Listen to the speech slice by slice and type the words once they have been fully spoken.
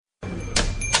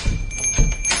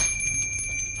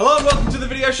Hello and welcome to the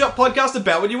Video Shop Podcast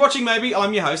about what you're watching, maybe.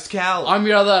 I'm your host, Cal. I'm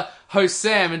your other host,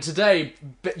 Sam, and today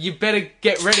you better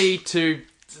get ready to...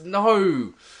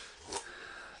 No,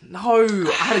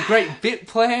 I had a great bit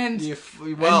planned,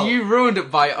 and you ruined it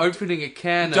by opening a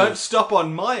can Don't stop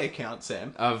on my account,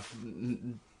 Sam. Of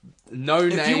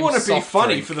no-name If you want to be soft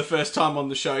funny drink. for the first time on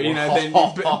the show, then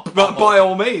by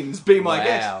all means, be my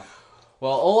guest.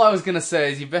 Well, all I was going to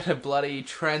say is you better bloody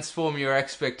transform your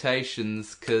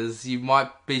expectations, because you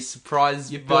might be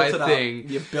surprised by a thing.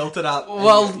 You built it up.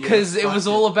 Well, because it was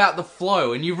all about the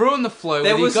flow, and you ruined the flow.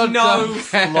 There was no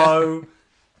flow.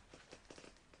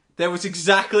 There was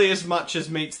exactly as much as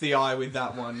meets the eye with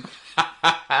that one.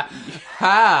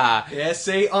 Ha! Yeah,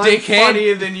 see, I'm Dickhead.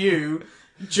 funnier than you,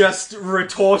 just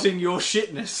retorting your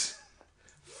shitness.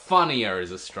 Funnier is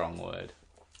a strong word.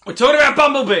 We're talking about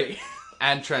Bumblebee!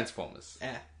 And Transformers.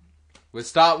 Yeah.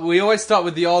 We always start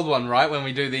with the old one, right? When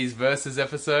we do these versus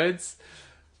episodes.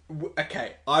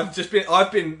 Okay,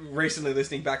 I've been recently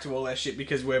listening back to all our shit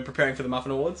because we're preparing for the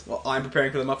Muffin Awards. Well, I'm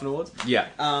preparing for the Muffin Awards. Yeah.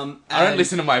 I don't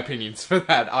listen to my opinions for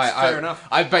that. Fair enough.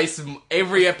 I base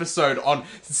every episode on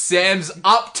Sam's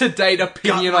up-to-date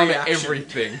opinion on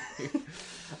everything.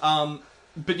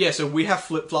 But yeah, so we have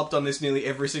flip-flopped on this nearly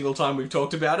every single time we've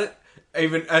talked about it.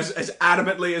 Even as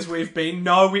adamantly as we've been.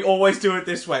 No, we always do it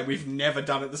this way. We've never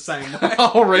done it the same way.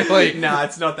 Oh, really? Nah,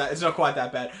 it's not that. It's not quite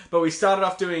that bad. But we started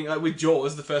off doing, with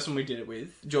Jaws, the first one we did it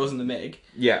with. Jaws and the Meg.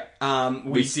 Yeah.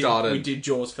 We did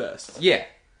Jaws first. Yeah.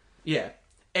 Yeah.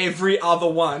 Every other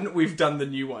one, we've done the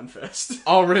new one first.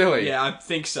 Oh, really? Yeah, I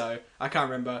think so. I can't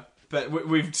remember. But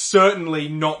we've certainly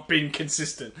not been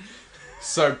consistent.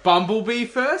 So, Bumblebee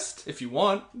first? If you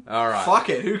want. Alright. Fuck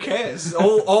it, who cares?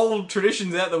 All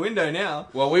traditions out the window now.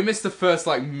 Well, we missed the first,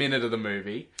 minute of the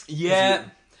movie. Yeah.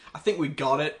 I think we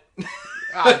got it.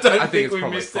 I don't think we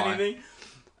missed anything.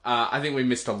 I think we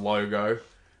missed a logo.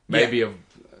 Maybe a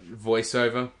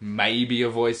voiceover. Maybe a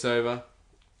voiceover.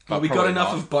 But we got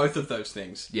enough of both of those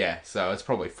things. Yeah, so it's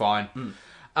probably fine.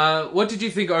 What did you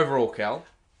think overall, Cal?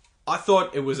 I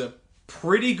thought it was a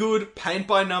pretty good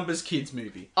paint-by-numbers kids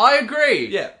movie. I agree.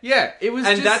 Yeah. Yeah, it was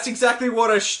that's exactly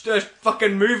what a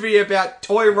fucking movie about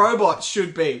toy robots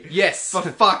should be. Yes. For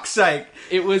fuck's sake.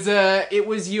 It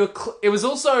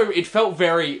felt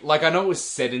very, I know it was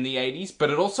set in the 80s, but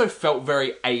it also felt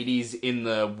very 80s in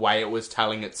the way it was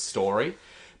telling its story.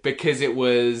 Because it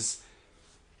was,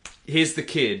 here's the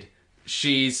kid,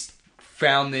 she's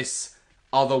found this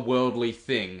otherworldly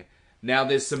thing. Now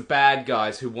there's some bad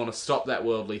guys who want to stop that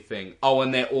worldly thing. Oh,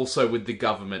 and they're also with the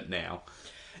government now.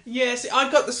 Yes,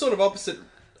 I got the sort of opposite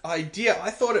idea.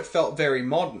 I thought it felt very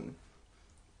modern.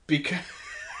 Because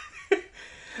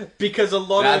a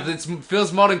lot of... It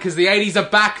feels modern because the 80s are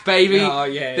back, baby. Oh,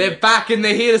 yeah. They're back and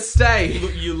they're here to stay.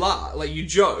 Look, you laugh, you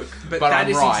joke, but that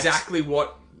is exactly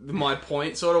what my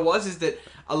point sort of was, is that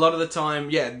a lot of the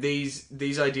time,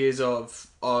 these ideas of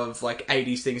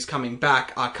 80s things coming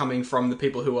back are coming from the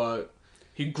people who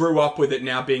grew up with it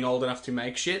now being old enough to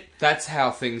make shit. That's how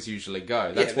things usually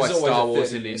go. That's why Star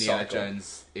Wars and Indiana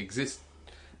Jones exist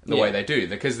the way they do.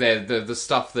 Because they're the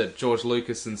stuff that George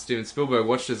Lucas and Steven Spielberg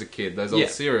watched as a kid, those old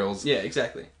serials. Yeah,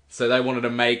 exactly. So they wanted to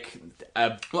make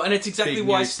a and it's exactly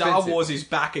why Star Wars is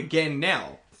back again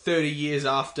now, 30 years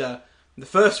after the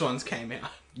first ones came out.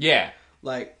 Yeah.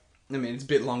 It's a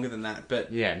bit longer than that,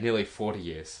 but... Yeah, nearly 40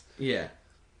 years. Yeah.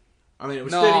 I mean, it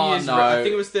was 30 years... No. I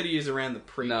think it was 30 years around the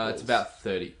prequels. No, it's about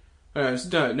 30. No, it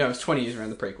was 20 years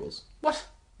around the prequels. What?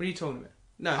 What are you talking about?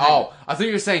 No. I thought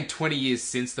you were saying 20 years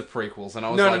since the prequels, and I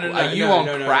was are you on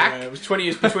crack? No. It was 20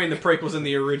 years between the prequels and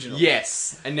the original.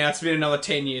 Yes. And now it's been another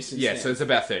 10 years since then. So it's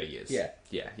about 30 years. Yeah.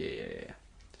 Yeah.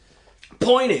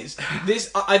 Point is,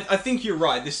 this... I think you're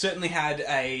right. This certainly had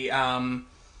a...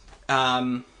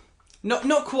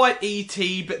 Not quite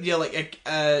E.T., but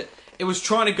it was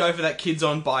trying to go for that kids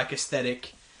on bike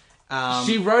aesthetic.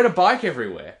 She rode a bike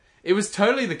everywhere. It was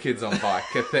totally the kids on bike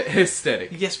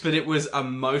aesthetic. Yes, but it was a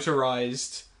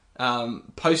motorized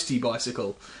postie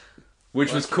bicycle,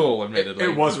 which was cool, admittedly.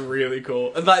 It was really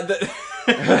cool. A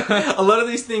lot of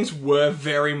these things were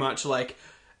very much like...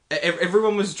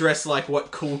 Everyone was dressed like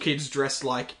what cool kids dressed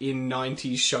like in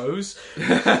 90s shows.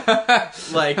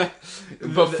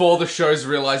 Before the shows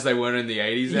realised they weren't in the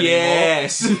 80s anymore.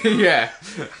 Yes. Yeah.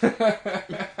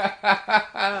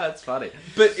 That's funny.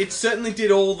 But it certainly did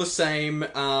all the same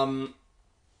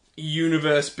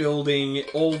universe building,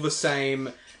 all the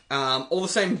same all the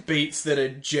same beats that a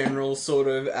general sort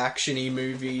of actiony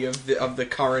movie of the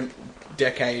current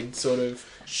decade sort of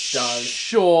does.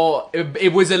 Sure,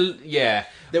 it was yeah.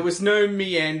 There was no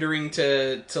meandering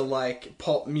to like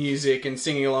pop music and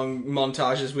singing along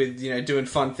montages with, doing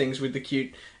fun things with the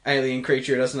cute alien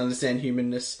creature who doesn't understand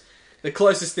humanness. The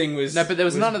closest thing was... No, but there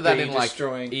was none of that in,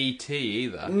 destroying... like, E.T.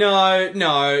 either.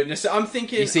 No. So I'm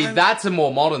thinking... You see, that's a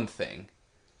more modern thing.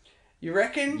 You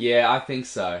reckon? Yeah, I think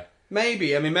so.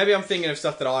 Maybe. I mean, maybe I'm thinking of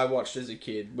stuff that I watched as a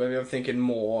kid. Maybe I'm thinking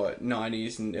more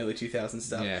 90s and early 2000s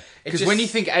stuff. Yeah. Because when you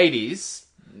think 80s,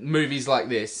 movies like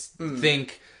this,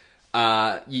 think...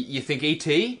 you think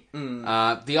E.T.?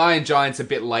 The Iron Giant's a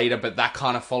bit later, but that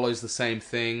kind of follows the same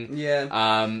thing.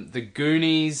 Yeah. The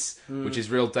Goonies, which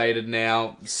is real dated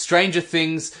now. Stranger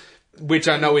Things, which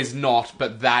I know is not,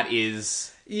 but that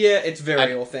is... Yeah, it's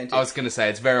very authentic. I was going to say,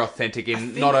 it's very authentic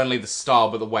in not only the style,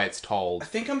 but the way it's told. I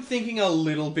think I'm thinking a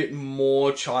little bit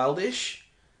more childish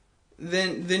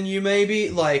than you maybe.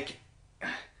 Like...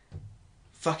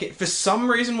 Fuck it. For some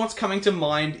reason, what's coming to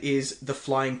mind is the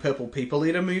Flying Purple People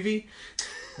Eater movie.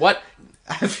 What?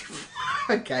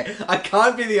 Okay, I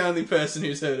can't be the only person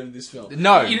who's heard of this film.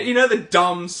 No. You know the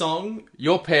dumb song?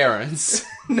 Your parents...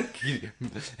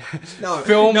 No.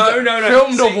 Filmed See,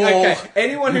 a wall. Okay.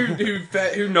 Anyone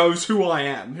who knows who I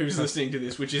am, who's listening to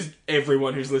this, which is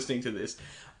everyone who's listening to this,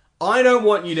 I don't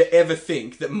want you to ever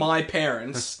think that my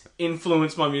parents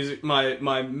influenced my music,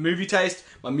 my movie taste,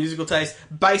 my musical taste.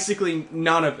 Basically,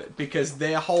 none of it, because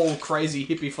their whole crazy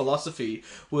hippie philosophy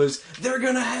was they're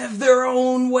gonna have their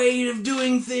own way of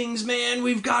doing things, man.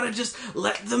 We've got to just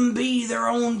let them be their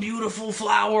own beautiful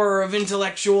flower of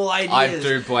intellectual ideas. I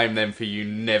do blame them for you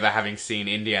never having seen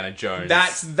Indiana Jones.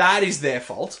 That is their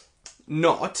fault,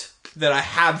 not that I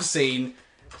have seen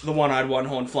the one-eyed,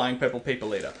 one-horned flying purple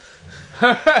people eater.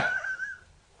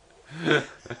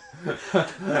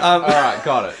 Alright,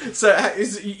 got it. So,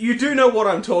 you do know what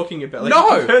I'm talking about. Like,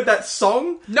 No! You've heard that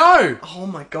song? No! Oh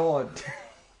my god.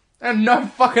 I have no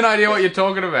fucking idea what you're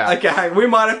talking about. Okay, we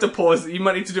might have to pause. You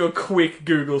might need to do a quick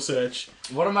Google search.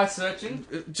 What am I searching?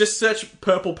 Just search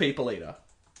Purple People Eater.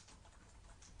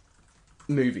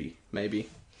 Movie, maybe.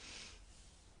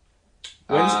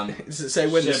 Does it say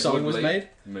when the song was made?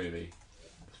 Movie.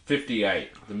 58.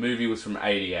 The movie was from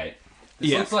 88. This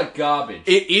Yeah. looks like garbage.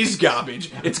 It is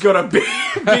garbage. It's got a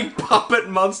big puppet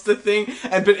monster thing,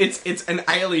 but it's an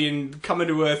alien coming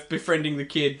to Earth, befriending the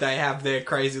kid. They have their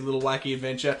crazy little wacky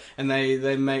adventure, and they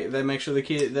make sure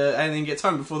the alien gets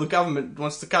home before the government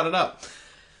wants to cut it up.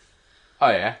 Oh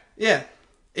yeah. Yeah,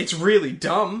 it's really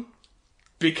dumb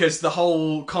because the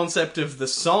whole concept of the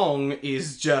song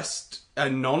is just a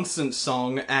nonsense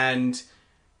song, and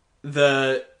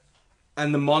the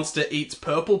monster eats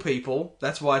purple people.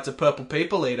 That's why it's a purple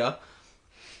people eater.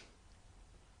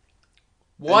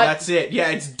 What? And that's it. Yeah,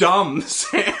 it's dumb.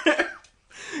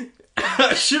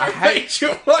 I should have made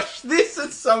you watch this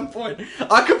at some point.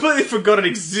 I completely forgot it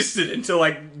existed until,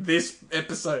 like, this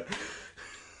episode.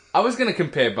 I was going to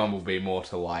compare Bumblebee more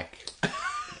to, like,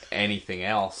 anything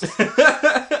else.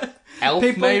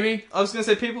 Elf, maybe? I was going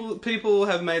to say, people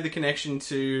have made the connection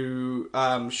to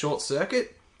Short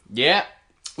Circuit. Yeah.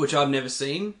 Which I've never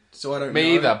seen, so I don't know.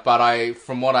 Me either, but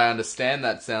from what I understand,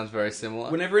 that sounds very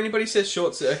similar. Whenever anybody says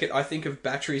Short Circuit, I think of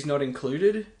Batteries Not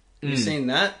Included. Have you seen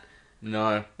that?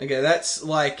 No. Okay, that's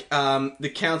like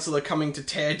the councillor coming to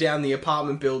tear down the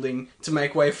apartment building to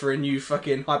make way for a new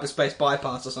fucking hyperspace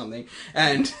bypass or something.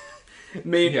 And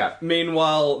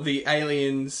meanwhile, the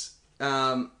aliens,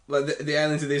 the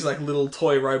aliens are these like little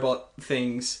toy robot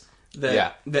things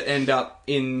that end up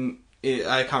in...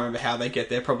 I can't remember how they get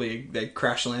there. Probably they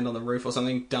crash land on the roof or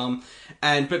something dumb.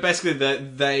 But basically,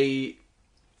 the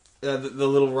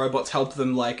little robots help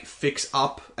them like fix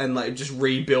up and like just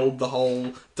rebuild the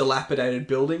whole dilapidated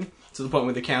building to the point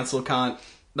where the council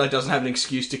doesn't have an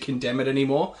excuse to condemn it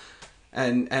anymore.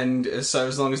 And so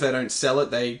as long as they don't sell it,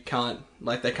 they can't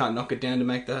knock it down to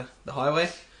make the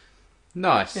highway.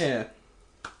 Nice. Yeah.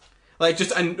 Like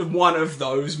just one of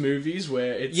those movies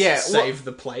where it's save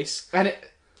the place.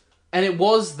 And it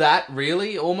was that,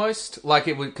 really, almost? Like,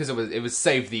 it was, because it was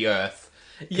Save the Earth.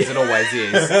 Because it always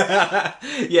is.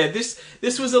 Yeah, this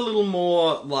was a little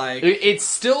more, like... It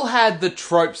still had the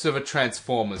tropes of a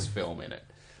Transformers film in it.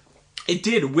 It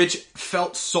did, which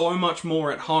felt so much more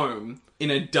at home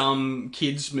in a dumb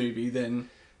kids movie than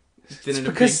in a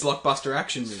big blockbuster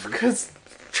action movie. Because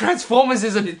Transformers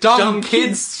is a dumb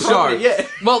kids show. Probably, yeah.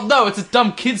 Well, no, it's a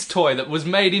dumb kids toy that was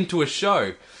made into a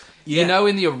show. Yeah. You know,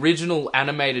 in the original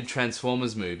animated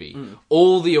Transformers movie,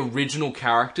 all the original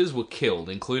characters were killed,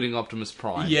 including Optimus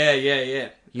Prime. Yeah.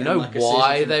 You know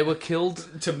why they were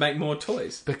killed? To make more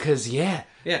toys. Because, Yeah.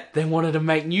 they wanted to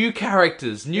make new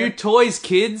characters, new toys,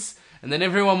 kids. And then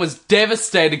everyone was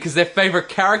devastated because their favourite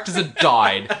characters had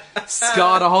died.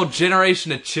 Scarred a whole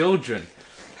generation of children.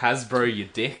 Hasbro, you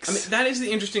dicks. I mean, that is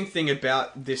the interesting thing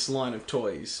about this line of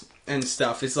toys and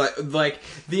stuff. It's like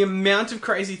the amount of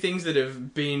crazy things that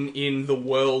have been in the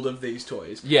world of these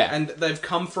toys. Yeah. And they've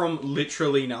come from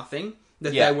literally nothing.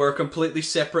 That they were a completely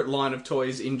separate line of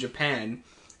toys in Japan.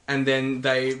 And then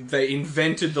they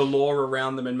invented the lore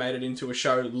around them and made it into a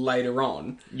show later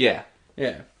on. Yeah.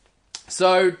 Yeah.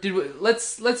 So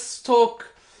let's talk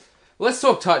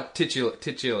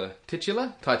titular.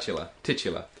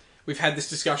 We've had this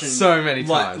discussion so many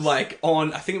times, like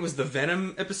on I think it was the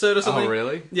Venom episode or something. Oh,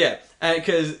 really? Yeah,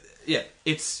 because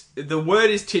it's the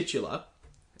word is titular,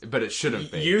 but it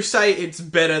shouldn't be. You say it's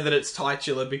better that it's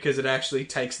titular because it actually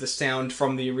takes the sound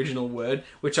from the original word,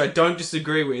 which I don't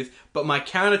disagree with. But my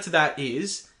counter to that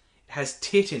is it has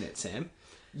tit in it, Sam.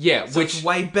 Yeah, so which is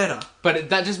way better. But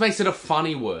that just makes it a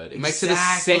funny word. It makes it a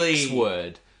sex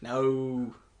word.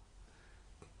 No.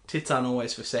 Tits aren't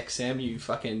always for sex, Sam, you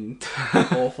fucking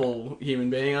awful human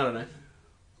being. I don't know.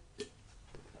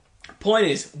 Point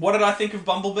is, what did I think of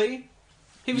Bumblebee?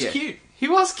 He was cute. He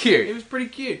was cute. He was pretty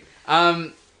cute.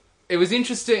 It was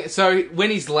interesting. So when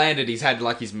he's landed, he's had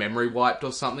like his memory wiped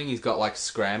or something. He's got like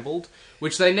scrambled,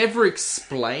 which they never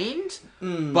explained,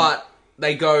 but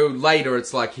they go later,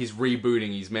 it's like he's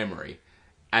rebooting his memory.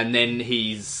 And then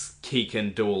he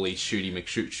can do all his shooty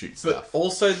McShoot stuff. But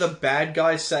also the bad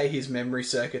guys say his memory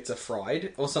circuits are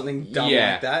fried, or something dumb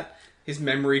like that. His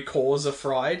memory cores are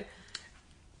fried.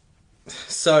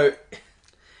 So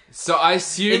I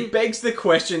assume... It begs the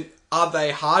question, are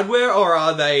they hardware or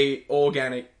are they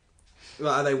organic?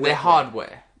 Are they wetware? They're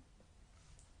hardware.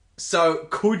 So,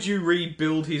 could you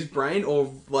rebuild his brain,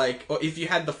 or if you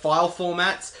had the file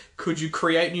formats, could you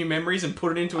create new memories and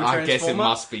put it into a transformer? I guess it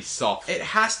must be soft. It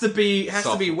has to be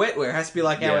wetware. It has to be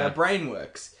like how our brain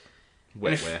works.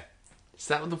 Wetware. Is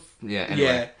that what the... Yeah,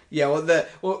 anyway. Yeah,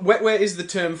 wetware is the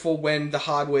term for when the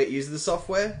hardware is the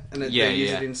software, and they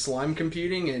use it in slime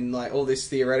computing and like all these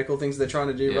theoretical things they're trying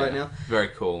to do right now. Very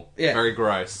cool. Yeah. Very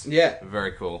gross. Yeah.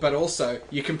 Very cool. But also,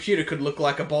 your computer could look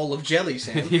like a bowl of jelly,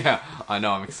 Sam. Yeah, I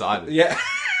know, I'm excited. Yeah.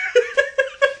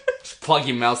 Just plug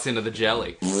your mouse into the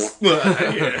jelly.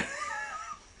 Yeah.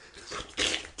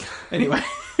 Anyway.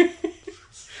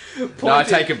 No, I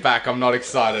take it back, I'm not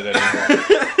excited anymore.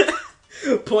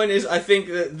 Point is, I think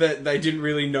that they didn't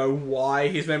really know why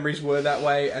his memories were that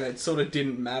way, and it sort of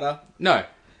didn't matter. No.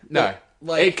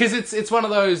 Because it's one of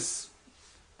those...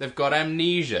 They've got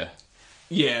amnesia.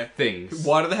 Yeah. Things.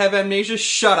 Why do they have amnesia?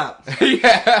 Shut up.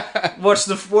 Yeah. Watch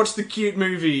the cute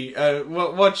movie.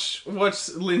 Watch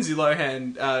Lindsay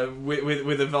Lohan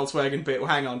with a Volkswagen Beetle.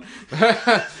 Hang on.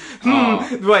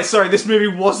 Wait, sorry, this movie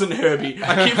wasn't Herbie.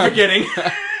 I keep forgetting.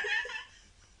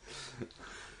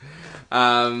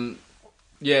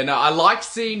 Yeah, no, I liked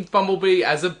seeing Bumblebee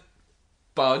as a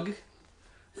bug.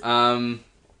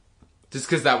 Just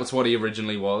because that was what he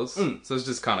originally was. So it's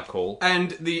just kind of cool.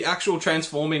 And the actual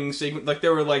transforming sequence,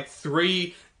 there were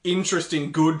 3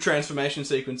 interesting, good transformation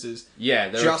sequences. Yeah,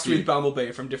 just with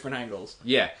Bumblebee from different angles.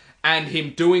 Yeah, and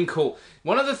him doing cool.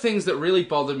 One of the things that really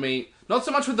bothered me, not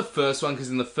so much with the first one,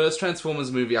 because in the first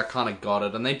Transformers movie I kind of got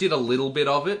it, and they did a little bit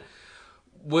of it,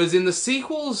 was in the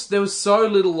sequels, there was so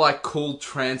little, cool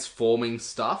transforming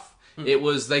stuff. It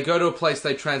was, they go to a place,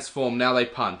 they transform, now they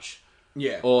punch.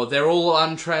 Yeah. Or they're all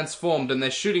untransformed and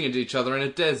they're shooting at each other in a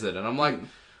desert. And I'm like,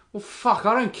 well, fuck,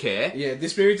 I don't care. Yeah,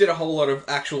 this movie did a whole lot of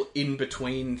actual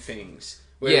in-between things.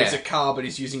 Where it's a car, but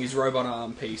he's using his robot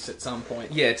arm piece at some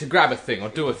point. Yeah, to grab a thing or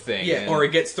do a thing. Yeah, or he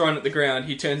gets thrown at the ground,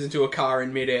 he turns into a car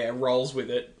in midair, rolls with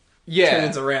it.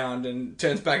 Turns around and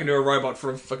turns back into a robot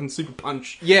for a fucking super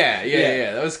punch. Yeah.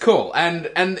 That was cool. And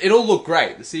it all looked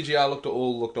great. The CGI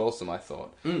all looked awesome, I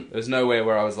thought. There was nowhere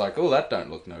where I was like, oh, that don't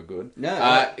look no good.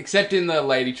 No. Except in the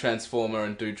Lady Transformer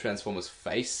and Dude Transformer's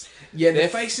face. Yeah, their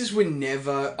faces were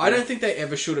never... I don't think they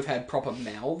ever should have had proper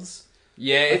mouths.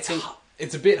 Yeah,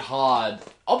 it's a bit hard.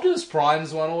 Optimus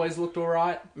Prime's one always looked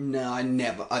alright. No, I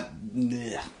never...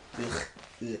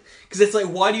 Because it's like,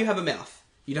 why do you have a mouth?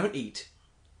 You don't eat.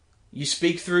 You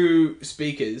speak through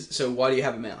speakers, so why do you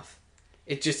have a mouth?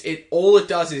 All it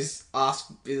does is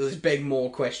beg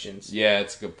more questions. Yeah,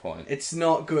 it's a good point. It's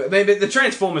not good. Maybe the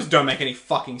Transformers don't make any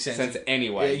fucking sense.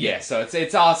 Anyway, yeah. So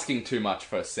it's asking too much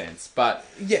for a sense, but...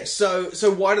 Yeah, so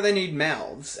why do they need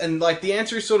mouths? And, the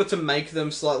answer is sort of to make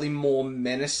them slightly more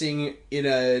menacing in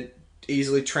a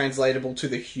easily translatable to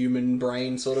the human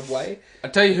brain sort of way. I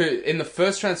tell you who, in the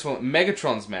first Transformer,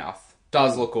 Megatron's mouth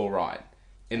does look alright.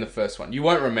 in the first one. You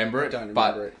won't remember it, don't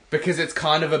remember it. Because it's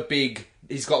kind of a big...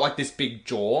 He's got like this big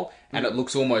jaw, and it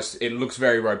looks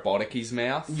very robotic, his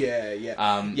mouth. Yeah.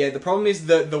 The problem is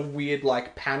the weird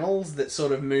like panels that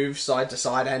sort of move side to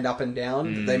side and up and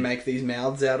down that they make these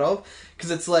mouths out of.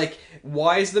 Because it's like,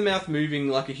 why is the mouth moving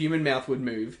like a human mouth would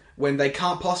move when they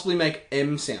can't possibly make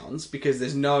M sounds because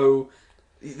unless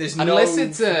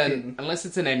it's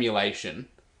an emulation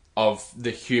of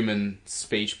the human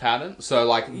speech pattern. So,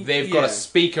 like, they've got a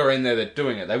speaker in there that's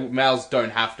doing it. Mouths don't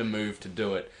have to move to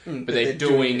do it. But they're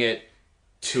doing it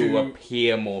to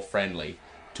appear more friendly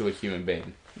to a human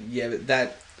being. Yeah, but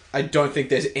that... I don't think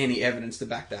there's any evidence to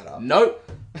back that up.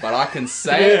 Nope. But I can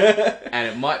say it, and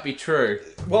it might be true.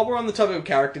 While we're on the topic of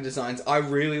character designs, I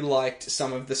really liked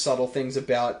some of the subtle things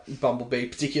about Bumblebee,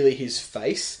 particularly his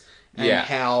face. And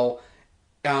how...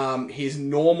 his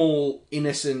normal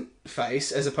innocent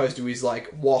face, as opposed to his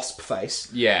like wasp face,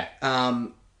 sort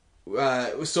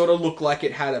of looked like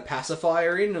it had a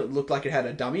pacifier in. It looked like it had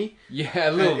a dummy. Yeah,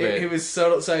 a little bit. It was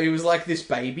so he was like this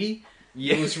baby.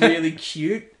 Yeah, it was really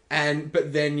cute.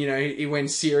 But then when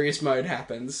serious mode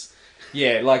happens,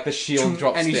 like the shield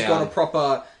drops down, and he's got a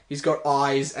proper. He's got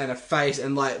eyes and a face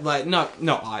and like not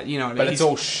eye. You know what I mean? But it's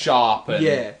all sharp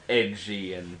and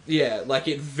edgy and like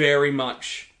it very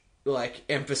much. Like,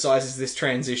 emphasizes this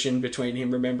transition between him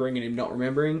remembering and him not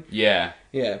remembering. Yeah.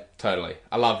 Yeah. Totally.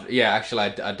 I loved... Yeah,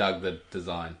 actually, I dug the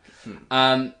design.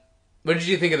 What did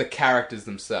you think of the characters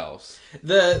themselves?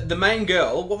 The main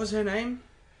girl... What was her name?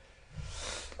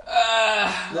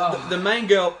 The main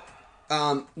girl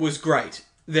was great.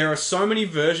 There are so many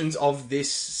versions of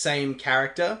this same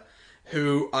character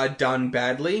who are done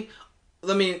badly.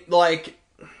 I mean, like...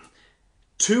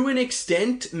 To an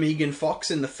extent, Megan Fox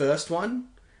in the first one...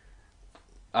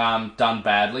 done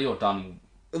badly or done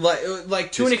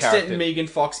like to an extent Megan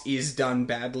Fox is done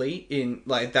badly in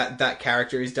like that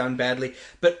character is done badly,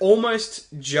 but almost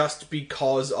just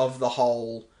because of the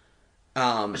whole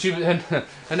her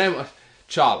name was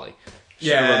Charlie.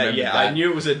 That. I knew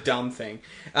it was a dumb thing.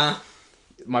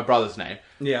 My brother's name.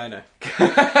 Yeah, I know.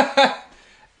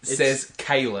 Says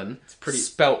Kaylin. It's pretty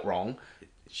spelt wrong.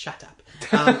 Shut up.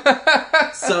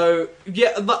 So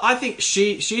yeah, I think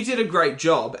she did a great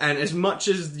job, and as much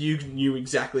as you knew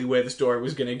exactly where the story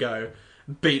was going to go,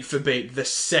 beat for beat, the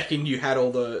second you had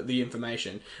all the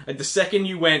information, like the second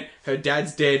you went, her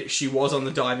dad's dead, she was on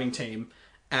the diving team,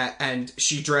 and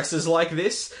she dresses like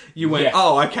this, you went,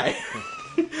 oh, okay,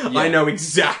 I know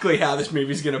exactly how this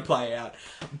movie's going to play out,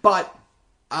 but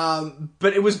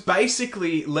it was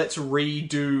basically let's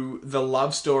redo the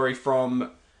love story from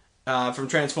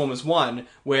Transformers 1,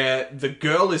 where the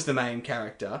girl is the main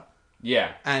character.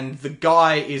 Yeah. And the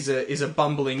guy is a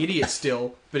bumbling idiot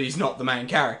still, but he's not the main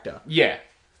character. Yeah.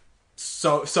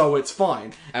 So it's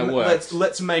fine. And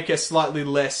let's make her slightly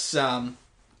less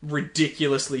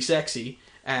ridiculously sexy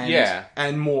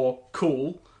and more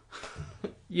cool.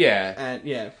 Yeah.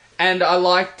 And I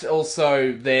liked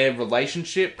also their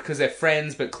relationship because they're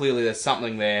friends, but clearly there's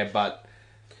something there, but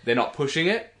they're not pushing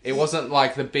it. It wasn't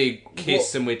like the big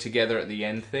kiss and we're together at the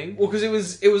end thing. Well, because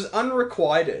it was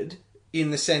unrequited in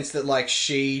the sense that like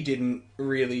she didn't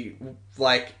really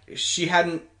like she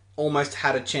hadn't almost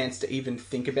had a chance to even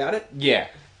think about it. Yeah,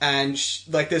 and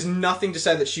like there's nothing to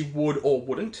say that she would or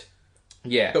wouldn't.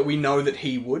 Yeah, but we know that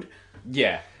he would.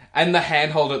 Yeah, and the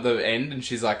handhold at the end, and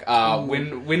she's like,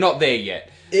 we're not there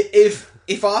yet."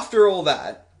 If after all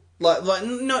that. Like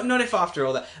not if after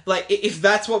all that. Like if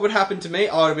that's what would happen to me,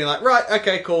 I would have been like, right,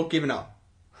 okay, cool, giving up.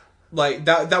 Like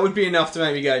that would be enough to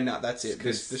make me go, no, that's it.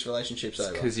 This relationship's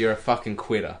over. Because you're a fucking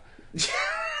quitter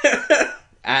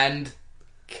and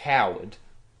coward.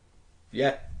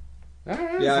 Yeah.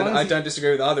 Right, yeah, I don't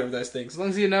disagree with either of those things. As long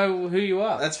as you know who you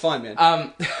are, that's fine, man.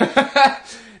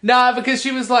 Nah, because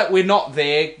she was like, we're not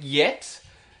there yet.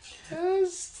 Don't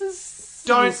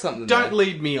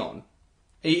lead me on.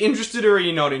 Are you interested or are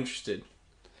you not interested?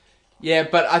 Yeah,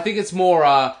 but I think it's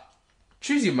more,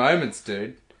 choose your moments,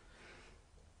 dude.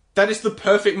 That is the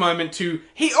perfect moment to...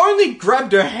 He only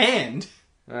grabbed her hand.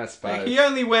 I suppose. Like, he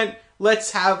only went,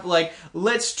 let's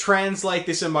translate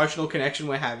this emotional connection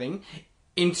we're having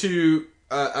into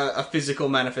a physical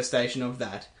manifestation of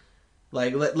that.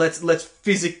 Like, let's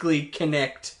physically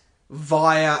connect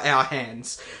via our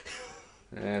hands.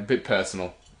 A bit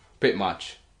personal. Bit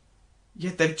much.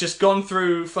 Yeah, they've just gone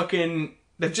through fucking...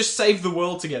 They've just saved the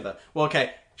world together. Well,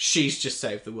 okay, she's just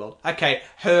saved the world. Okay,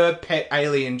 her pet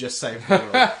alien just saved the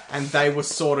world. And they were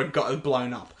sort of got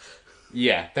blown up.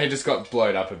 Yeah, they just got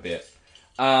blown up a bit.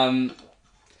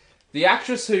 The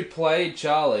actress who played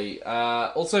Charlie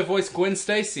also voiced Gwen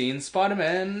Stacy in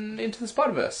Spider-Man Into the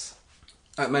Spider-Verse.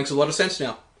 That makes a lot of sense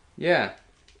now. Yeah.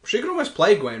 She could almost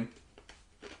play Gwen.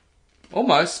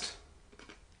 Almost.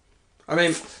 I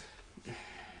mean,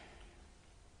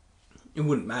 it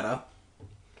wouldn't matter.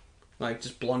 Like,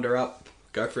 just blonde her up,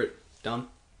 go for it, done.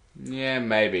 Yeah,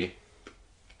 maybe.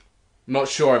 Not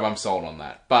sure if I'm sold on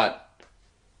that, but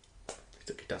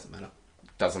it doesn't matter.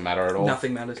 Doesn't matter at all.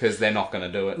 Nothing matters. Because they're not going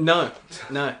to do it. No.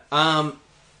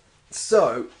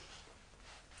 So,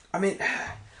 I mean,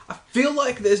 I feel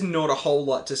like there's not a whole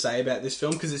lot to say about this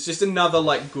film because it's just another,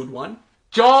 like, good one.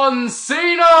 John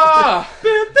Cena!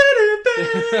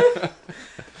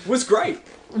 Was great.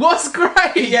 Was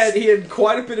great! He had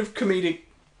quite a bit of comedic,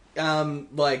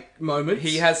 moments.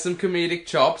 He has some comedic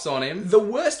chops on him. The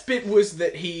worst bit was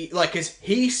that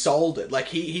he sold it. Like,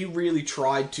 he really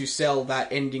tried to sell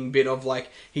that ending bit of, like,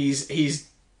 he's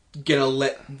gonna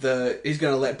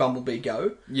let Bumblebee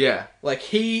go. Yeah. Like,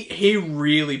 he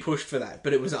really pushed for that,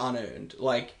 but it was unearned.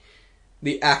 Like,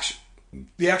 the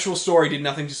actual story did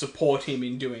nothing to support him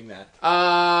in doing that.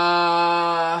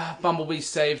 Bumblebee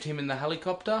saved him in the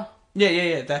helicopter?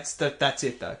 Yeah. That's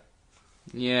it, though.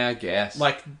 Yeah, I guess.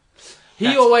 Like,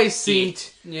 he always seemed...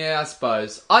 Yeah, I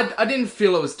suppose. I didn't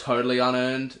feel it was totally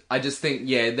unearned. I just think,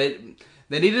 there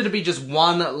needed to be just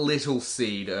one little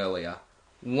seed earlier.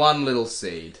 One little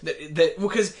seed.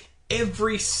 Because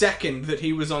every second that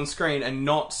he was on screen and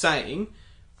not saying,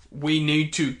 we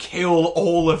need to kill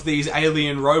all of these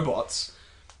alien robots,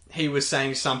 he was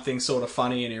saying something sort of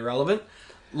funny and irrelevant.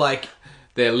 Like...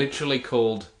 They're literally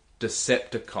called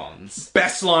Decepticons.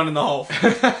 Best line in the whole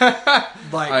film.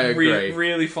 Like, I agree.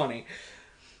 Really funny.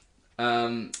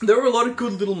 There were a lot of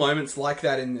good little moments like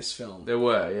that in this film. There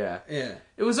were, yeah. Yeah.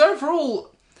 It was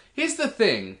overall... Here's the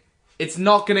thing. It's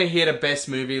not going to hit a best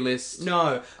movie list.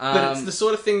 No. But it's the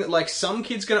sort of thing that, like, some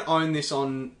kid's going to own this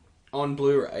on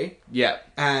Blu-ray. Yeah.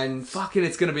 And... Fucking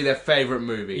it's going to be their favourite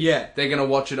movie. Yeah. They're going to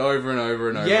watch it over and over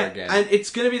and over again. And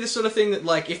it's going to be the sort of thing that,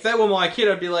 like, if they were my kid,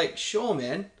 I'd be like, sure,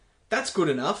 man. That's good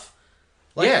enough.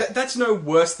 Like, that's no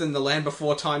worse than The Land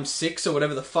Before Time 6 or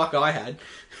whatever the fuck I had.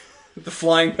 The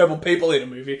Flying Pebble People Eater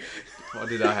movie. What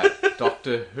did I have?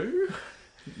 Doctor Who?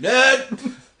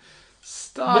 Nerd!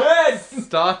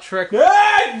 Star Trek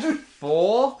Nerd!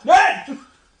 4? Nerd!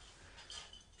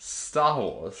 Star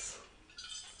Wars.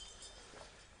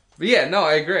 But yeah, no,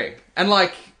 I agree. And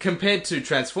like, compared to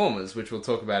Transformers, which we'll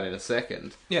talk about in a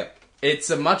second, Yeah. it's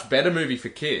a much better movie for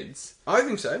kids. I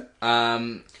think so.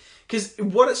 Um... Because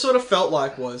what it sort of felt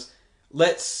like was,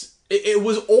 it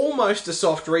was almost a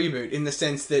soft reboot in the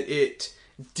sense that it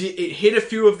hit a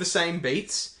few of the same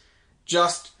beats,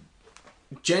 just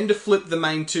gender flipped the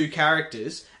main two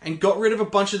characters, and got rid of a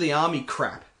bunch of the army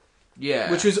crap. Yeah.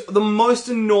 Which was the most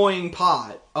annoying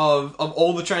part of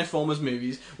all the Transformers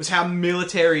movies, was how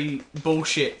military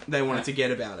bullshit they wanted to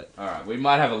get about it. Alright, we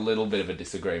might have a little bit of a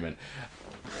disagreement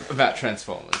about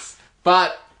Transformers.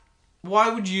 But...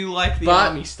 Why would you like the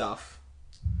army stuff?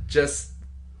 Just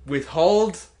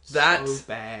withhold that so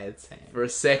bad, Sam. for a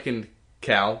second,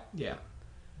 Cal. Yeah.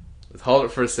 Withhold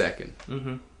it for a second.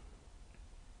 Mm-hmm.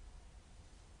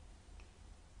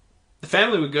 The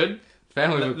family were good.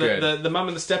 Good. The mum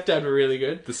and the stepdad were really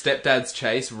good. The stepdad's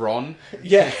chase, Ron.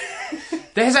 Yeah.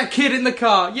 There's that kid in the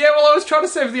car. Yeah, well, I was trying to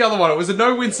save the other one. It was a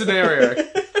no-win scenario.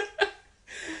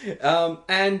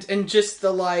 And just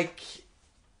the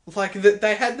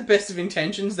they had the best of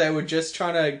intentions. They were just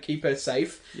trying to keep her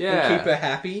safe and keep her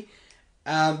happy.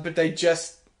 But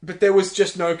there was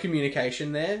just no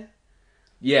communication there.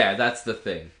 Yeah, that's the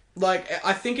thing. Like,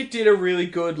 I think it did a really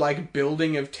good, like,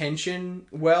 building of tension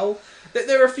well.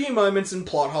 There are a few moments and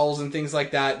plot holes and things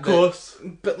like that. Of course.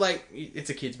 But, like, it's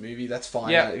a kid's movie. That's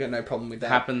fine. Yeah. I got no problem with that.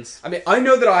 Happens. I mean, I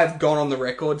know that I've gone on the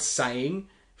record saying,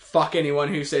 fuck anyone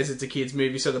who says it's a kid's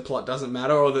movie so the plot doesn't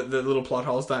matter or that the little plot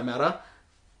holes don't matter.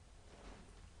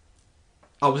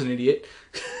 I was an idiot.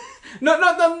 Not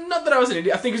that I was an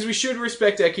idiot. I think we should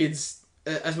respect our kids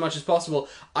as much as possible.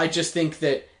 I just think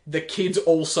that the kids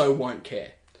also won't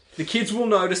care. The kids will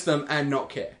notice them and not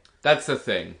care. That's the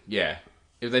thing, yeah.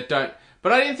 If they don't...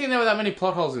 But I didn't think there were that many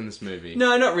plot holes in this movie.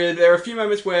 No, not really. There are a few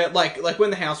moments where, like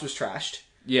when the house was trashed.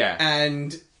 Yeah.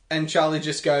 And Charlie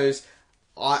just goes,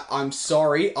 I'm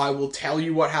sorry, I will tell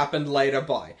you what happened later,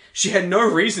 bye. She had no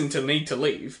reason to need to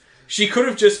leave. She could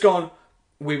have just gone,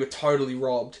 we were totally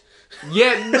robbed.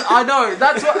 Yeah, I know.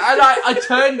 That's what... And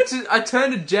I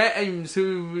turned to James,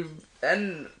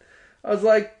 and I was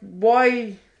like,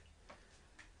 why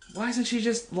isn't she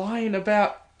just lying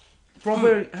about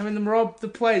having them rob the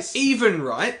place? Even,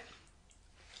 right?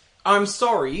 I'm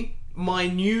sorry, my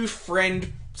new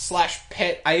friend /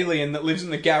 pet alien that lives in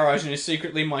the garage and is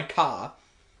secretly my car,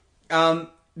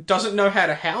 doesn't know how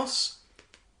to house,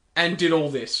 and did all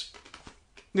this.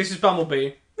 This is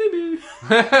Bumblebee.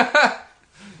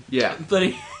 Yeah.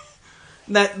 But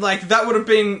that would have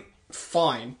been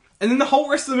fine. And then the whole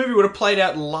rest of the movie would have played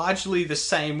out largely the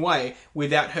same way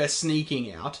without her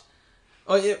sneaking out.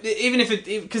 Or even if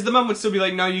because the mum would still be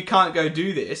like, no, you can't go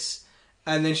do this.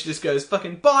 And then she just goes,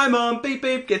 fucking, bye, mum, beep,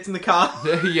 beep, gets in the car.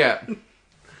 Yeah.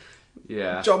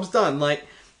 Yeah. Job's done. Like,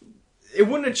 it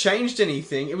wouldn't have changed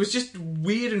anything. It was just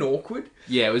weird and awkward.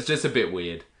 Yeah, it was just a bit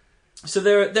weird. So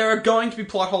there are going to be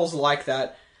plot holes like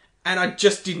that. And I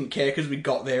just didn't care because we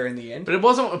got there in the end. But it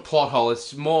wasn't a plot hole.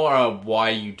 It's more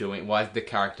why did the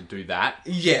character do that?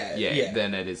 Yeah.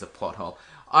 Than it is a plot hole.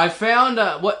 I found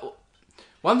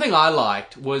one thing I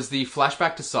liked was the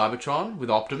flashback to Cybertron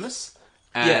with Optimus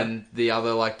and the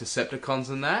other Decepticons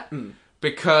and that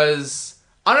because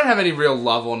I don't have any real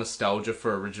love or nostalgia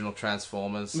for original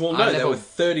Transformers. Well, no, they were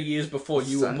 30 years before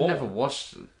you were born. I never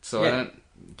watched it, so I don't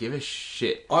give a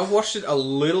shit. I watched it a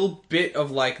little bit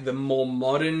of the more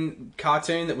modern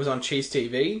cartoon that was on Cheese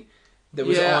TV. That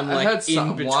was on I heard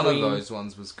in between. One of those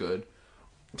ones was good.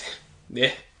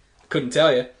 Yeah, couldn't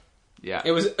tell you. Yeah,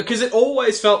 it was because it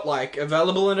always felt like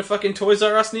available in a fucking Toys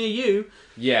R Us near you.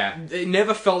 Yeah, it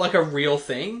never felt like a real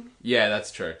thing. Yeah,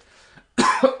 that's true.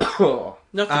 Not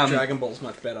that Dragon Ball's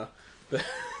much better, but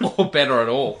or better at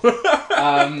all.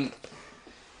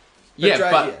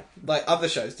 But other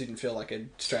shows didn't feel like a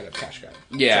straight up cash grab.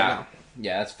 Yeah, so, no.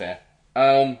 Yeah, that's fair.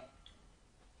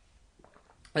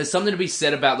 There's something to be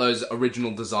said about those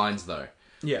original designs, though.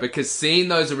 Yeah, because seeing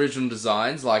those original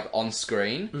designs on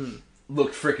screen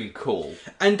looked freaking cool,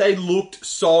 and they looked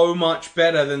so much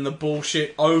better than the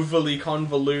bullshit, overly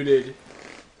convoluted,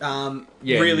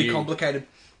 really complicated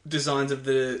designs of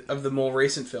the more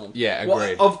recent films. Yeah,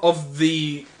 agreed. Of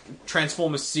the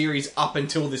Transformers series up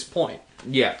until this point.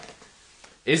 Yeah.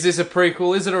 Is this a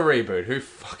prequel? Is it a reboot? Who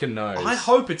fucking knows? I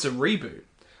hope it's a reboot.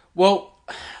 Well,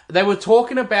 they were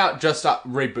talking about just a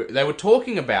reboot. They were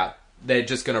talking about they're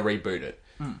just going to reboot it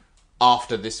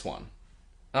after this one.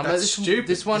 That's stupid.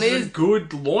 This one is a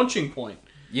good launching point.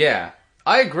 Yeah,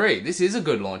 I agree. This is a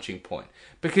good launching point.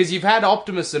 Because you've had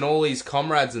Optimus and all these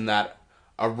comrades and that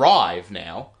arrive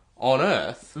now on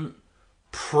Earth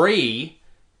pre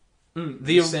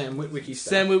the Sam Witwicky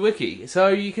stuff. Sam Witwicky. So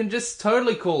you can just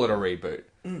totally call it a reboot.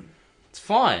 It's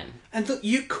fine. And look,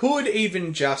 you could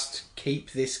even just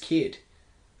keep this kid.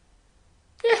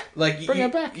 Yeah, bring her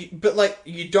back. But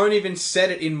you don't even set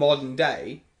it in modern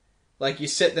day. You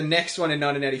set the next one in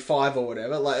 1985 or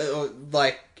whatever.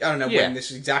 I don't know when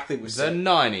this exactly was set. The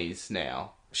 90s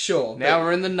now. Sure. Now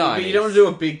we're in the 90s. But you don't want to do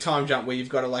a big time jump where you've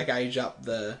got to age up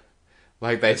the...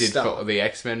 Like they did for the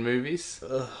X-Men movies.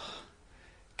 Ugh.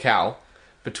 Cal,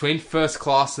 between First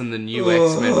Class and the new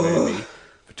X-Men movie...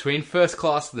 Between First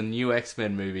Class and the new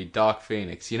X-Men movie, Dark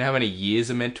Phoenix, you know how many years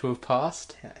are meant to have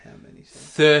passed? How many?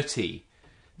 30.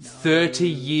 No. 30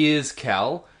 years,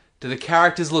 Cal. Do the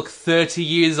characters look 30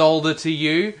 years older to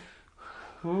you?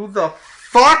 Who the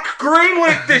fuck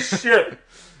greenlit this shit?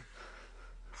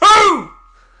 Who?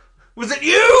 Was it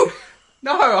you?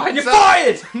 No, You're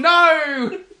fired!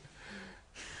 No!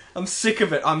 I'm sick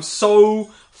of it. I'm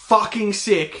so fucking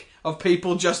sick of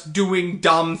people just doing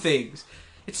dumb things.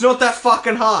 It's not that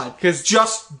fucking hard. Because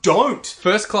just don't.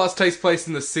 First Class takes place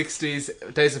in the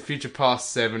 60s, Days of Future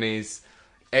Past 70s,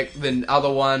 the other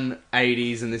one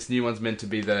 80s, and this new one's meant to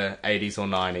be the 80s or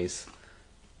 90s.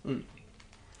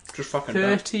 Just fucking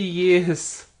 30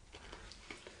 years.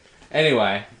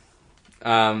 Anyway,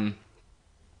 yeah,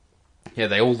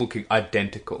 they all look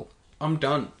identical. I'm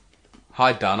done.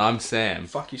 Hi, Dunn. I'm Sam.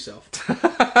 Fuck yourself.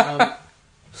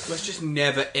 Let's just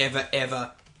never, ever,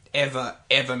 ever, ever,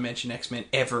 ever mention X-Men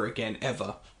ever again,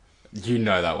 ever. You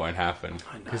know that won't happen.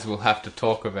 I know. Because we'll have to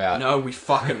talk about... No, we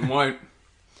fucking won't.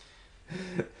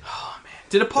 Oh, man.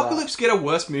 Did Apocalypse get a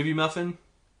worse movie muffin?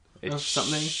 It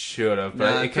something? Should have,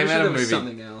 but it came out of a movie...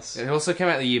 something else. It also came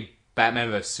out the year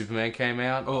Batman vs Superman came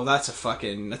out. Oh, that's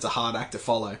a hard act to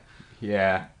follow.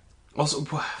 Yeah. Also,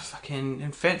 fucking...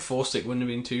 And Fant Four Stick wouldn't have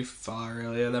been too far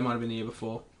earlier. That might have been the year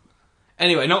before.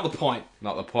 Anyway, not the point.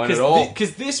 Not the point at all.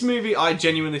 Because this movie, I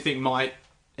genuinely think might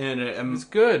earn a... It's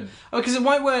good. Oh, because it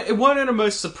won't earn a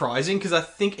most surprising, because I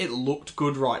think it looked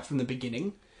good right from the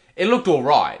beginning. It looked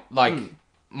alright.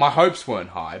 My hopes weren't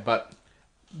high, but...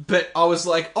 But I was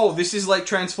like, oh, this is like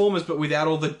Transformers, but without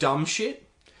all the dumb shit.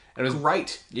 It was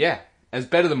great. Yeah. It was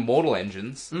better than Mortal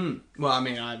Engines. Well, I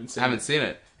mean, I haven't seen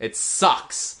it. It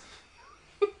sucks.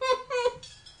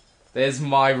 There's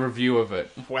my review of it.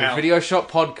 Wow. The Video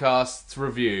Shop Podcast's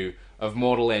review of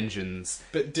Mortal Engines.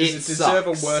 But does it deserve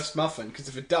a worse muffin? Because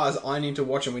if it does, I need to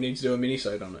watch and we need to do a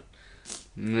mini-sode on it.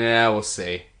 Yeah, we'll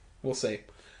see. We'll see.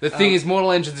 The thing is,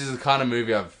 Mortal Engines is the kind of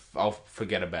movie I'll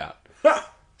forget about.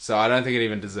 So I don't think it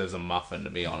even deserves a muffin, to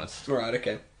be honest. Right,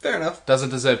 okay. Fair enough. Doesn't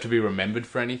deserve to be remembered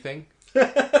for anything. I'm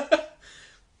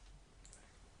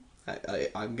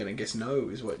going to guess no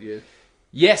is what you...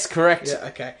 Yes, correct. Yeah,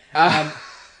 okay.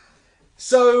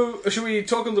 So, should we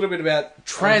talk a little bit about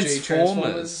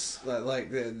Transformers?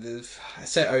 Like I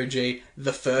say OG,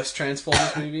 the first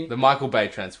Transformers movie. The Michael Bay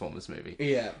Transformers movie.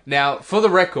 Yeah. Now, for the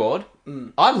record,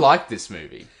 I like this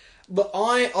movie. But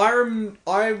I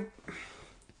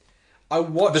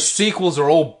watched... The sequels are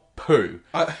all poo.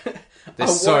 They're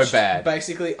so bad.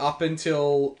 Basically, up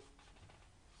until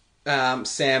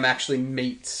Sam actually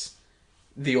meets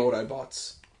the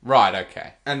Autobots. Right,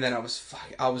 okay. And then I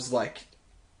was like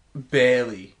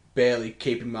barely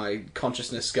keeping my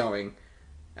consciousness going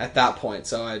at that point.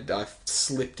 So I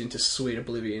slipped into sweet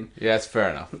oblivion. Yeah, that's fair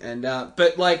enough. And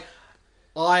but like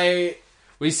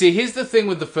Well, you see, here's the thing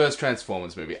with the first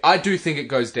Transformers movie. I do think it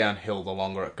goes downhill the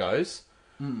longer it goes.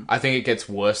 I think it gets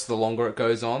worse the longer it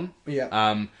goes on.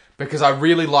 Yeah. Because I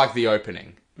really like the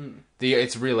opening.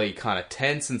 It's really kind of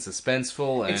tense and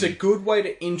suspenseful. And it's a good way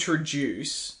to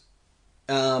introduce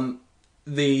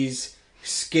these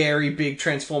scary big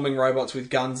transforming robots with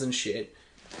guns and shit,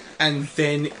 and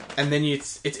then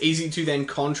it's easy to then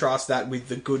contrast that with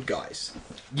the good guys.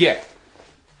 Yeah.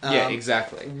 Yeah,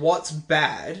 exactly. What's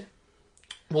bad?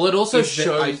 Well, it also shows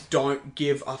that I don't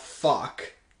give a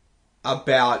fuck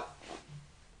about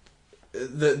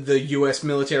the US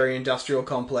military industrial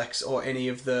complex or any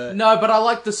of the... No, but I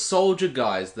like the soldier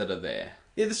guys that are there.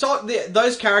 Yeah,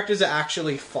 those characters are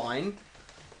actually fine.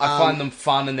 I find them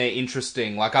fun and they're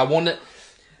interesting. Like, I want it...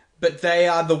 But they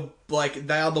are the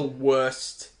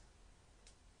worst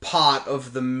part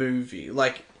of the movie.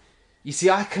 Like, you see,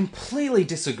 I completely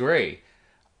disagree.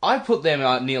 I put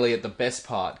them nearly at the best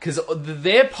part, because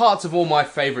they're parts of all my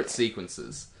favourite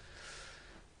sequences.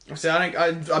 So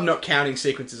I'm not counting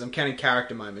sequences. I'm counting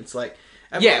character moments. Like,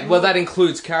 yeah, well, that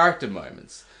includes character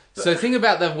moments. So think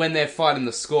about when they're fighting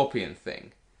the Scorpion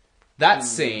thing. That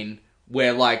scene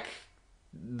where like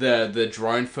the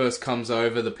drone first comes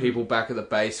over, the people back at the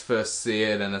base first see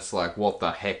it, and it's like, what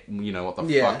the heck? What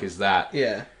the fuck is that?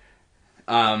 Yeah.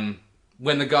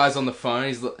 When the guy's on the phone,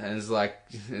 it's like,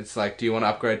 do you want to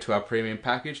upgrade to our premium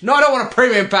package? No, I don't want a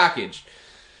premium package.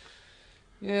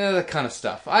 Yeah, that kind of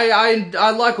stuff.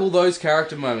 I like all those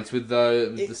character moments with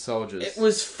the soldiers. It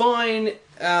was fine,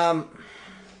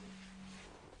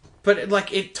 but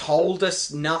it told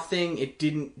us nothing. It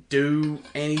didn't do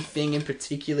anything in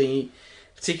particularly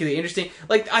interesting.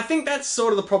 Like, I think that's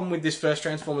sort of the problem with this first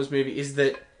Transformers movie, is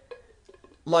that,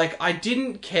 like, I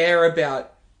didn't care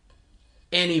about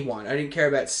anyone. I didn't care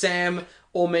about Sam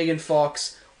or Megan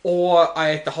Fox or I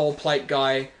Ate the Whole Plate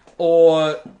guy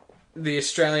or the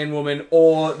Australian woman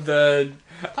or the...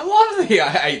 I love the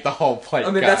I Ate the Whole Plate guy.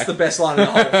 I mean, that's the best line in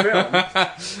the whole film.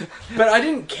 But I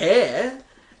didn't care.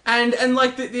 And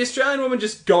like, the Australian woman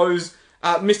just goes,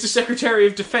 Mr. Secretary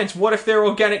of Defense, what if they're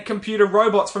organic computer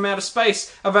robots from outer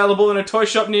space available in a toy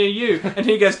shop near you? And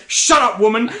he goes, shut up,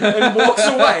 woman, and walks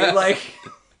away. Like,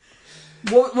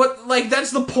 what, like,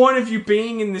 that's the point of you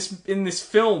being in this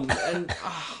film. And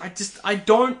I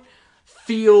don't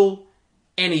feel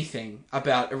anything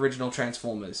about original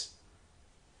Transformers.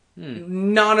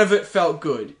 None of it felt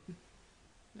good.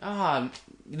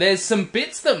 There's some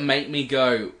bits that make me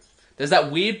go... There's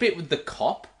that weird bit with the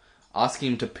cop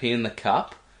asking him to pee in the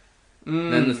cup.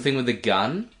 And then the thing with the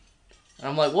gun. And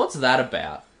I'm like, what's that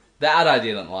about? That I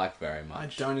didn't like very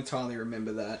much. I don't entirely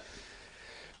remember that.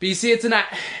 But you see,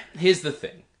 here's the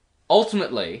thing.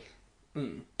 Ultimately,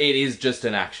 it is just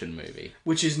an action movie.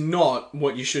 Which is not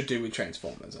what you should do with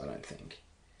Transformers, I don't think.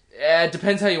 It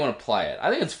depends how you want to play it.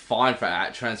 I think it's fine for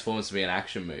Transformers to be an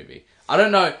action movie. I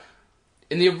don't know.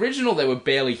 In the original, there were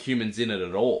barely humans in it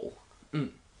at all. Let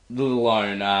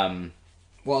alone...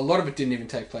 Well, a lot of it didn't even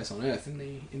take place on Earth in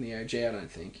the OG, I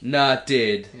don't think. No, it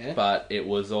did. Yeah? But it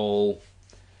was all...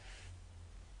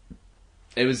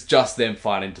 It was just them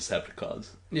fighting Decepticons.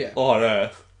 Yeah. On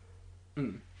Earth.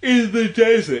 In the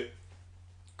desert.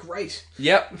 Great.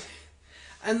 Yep.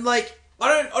 And like,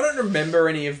 I don't remember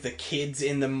any of the kids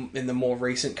in the more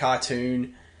recent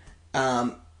cartoon,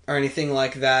 or anything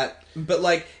like that. But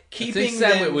like, keeping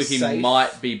them Witwicky safe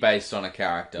might be based on a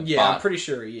character. Yeah, I'm pretty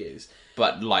sure he is.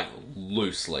 But like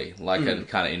loosely, like a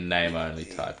kind of in name only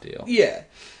type deal. Yeah,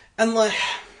 and like,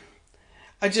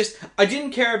 I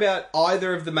didn't care about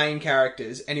either of the main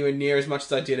characters anywhere near as much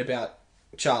as I did about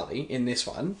Charlie in this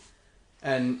one.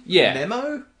 And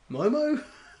Momo?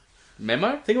 Memo?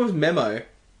 I think it was Memo.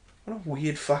 What a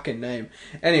weird fucking name.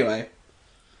 Anyway,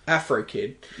 Afro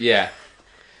Kid. Yeah.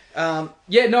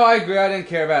 Yeah, no, I agree. I didn't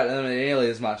care about them nearly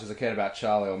as much as I cared about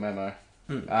Charlie or Memo.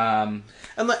 And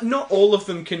like, not all of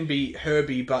them can be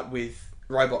Herbie, but with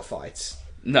robot fights.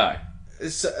 No.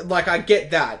 So, like, I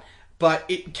get that, but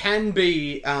it can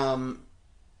be.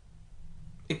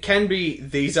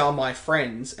 These are my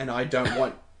friends, and I don't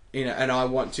want, and I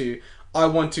want to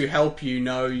help you.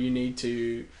 No, you need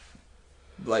to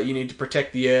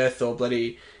protect the Earth, or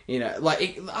bloody,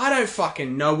 I don't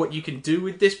fucking know what you can do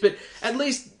with this, but at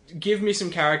least give me some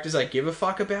characters I give a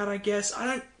fuck about. I guess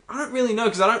I don't really know,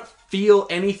 because I don't feel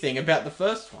anything about the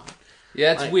first one.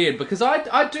 Yeah, it's weird, because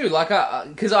I do,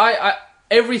 because I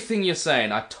everything you're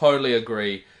saying, I totally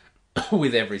agree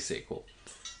with every sequel.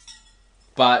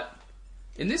 But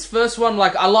in this first one,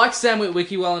 I like Sam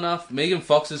Witwicky well enough. Megan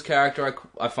Fox's character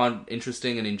I find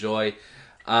interesting and enjoy.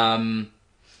 I mean,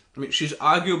 she's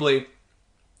arguably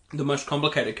the most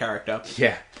complicated character.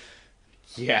 Yeah.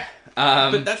 Yeah.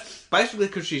 But that's basically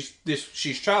because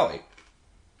she's Charlie.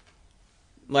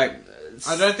 I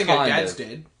don't think her dad's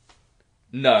dead.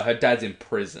 No, her dad's in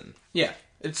prison. Yeah.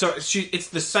 So it's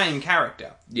the same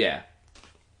character. Yeah.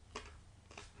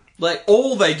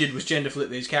 All they did was gender flip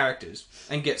these characters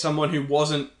and get someone who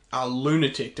wasn't a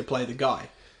lunatic to play the guy.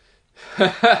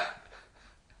 And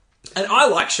I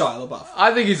like Shia LaBeouf.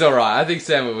 I think he's alright. I think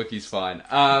Sam Witwicky's fine.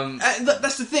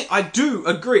 That's the thing. I do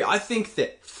agree. I think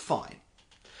that fine.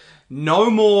 No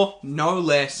more, no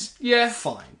less. Yeah.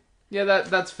 Fine. Yeah,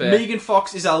 that's fair. Megan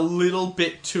Fox is a little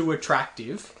bit too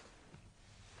attractive.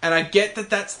 And I get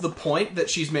that that's the point, that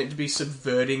she's meant to be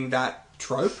subverting that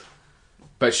trope.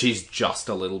 But she's just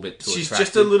a little bit too attractive. She's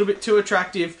just a little bit too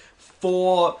attractive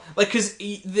for... because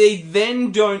they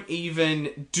then don't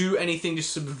even do anything to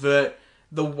subvert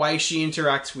the way she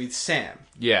interacts with Sam.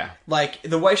 Yeah.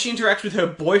 The way she interacts with her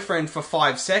boyfriend for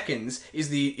 5 seconds is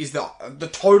the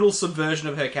total subversion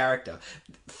of her character.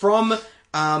 From,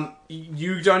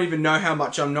 you don't even know how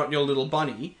much I'm not your little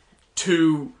bunny,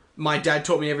 to... my dad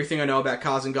taught me everything I know about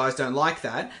cars and guys don't like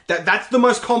that. That's the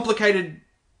most complicated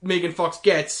Megan Fox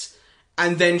gets,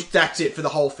 and then that's it for the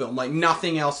whole film.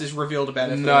 Nothing else is revealed about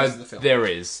her for the rest of the film. There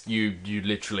is. You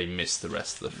literally miss the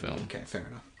rest of the film. Okay, fair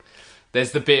enough.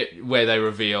 There's the bit where they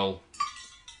reveal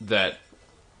that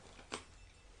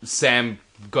Sam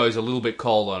goes a little bit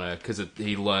cold on her because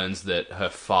he learns that her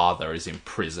father is in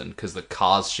prison because the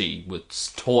cars she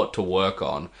was taught to work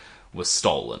on were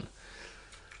stolen.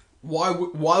 Why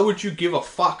would you give a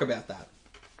fuck about that?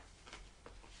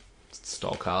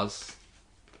 Stole cars.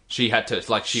 She had to,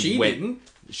 she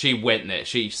went there.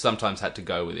 She sometimes had to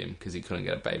go with him because he couldn't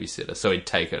get a babysitter, so he'd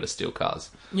take her to steal cars.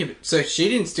 Yeah, but so she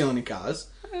didn't steal any cars?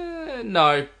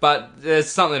 No, but there's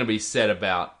something to be said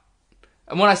about...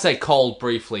 And when I say cold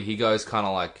briefly, he goes kind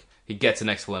of he gets an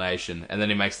explanation, and then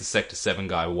he makes the Sector 7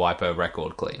 guy wipe her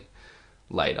record clean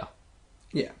later.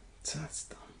 Yeah, so that's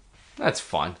dumb. That's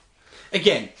fine.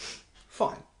 Again,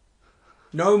 fine.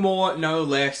 No more, no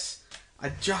less. I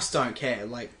just don't care.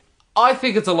 I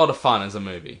think it's a lot of fun as a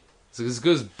movie. Is it as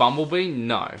good as Bumblebee?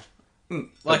 No.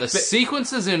 But the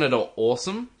sequences in it are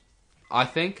awesome, I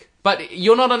think. But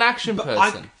you're not an action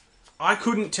person. I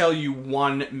couldn't tell you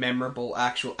one memorable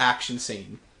actual action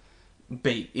scene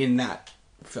beat in that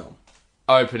film.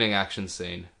 Opening action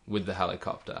scene with the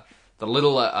helicopter. The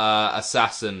little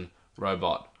assassin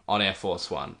robot on Air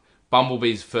Force One.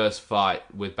 Bumblebee's first fight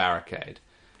with Barricade.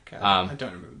 Okay, I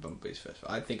don't remember Bumblebee's first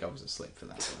fight. I think I was asleep for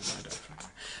that one. I don't.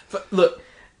 But look,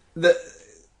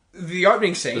 the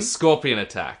opening scene... The scorpion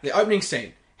attack. The opening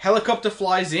scene. Helicopter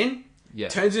flies in,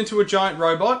 turns into a giant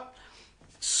robot,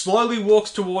 slowly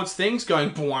walks towards things,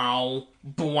 going, bow,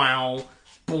 bow,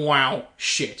 bow.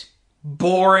 Shit.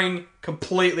 Boring,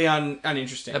 completely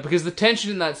uninteresting. Because the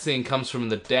tension in that scene comes from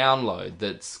the download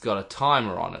that's got a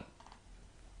timer on it.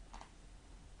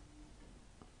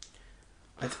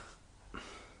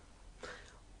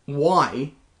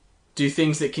 Why do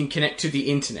things that can connect to the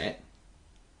internet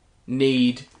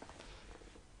need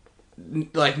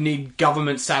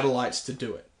government satellites to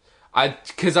do it?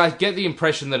 Because I get the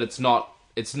impression that it's not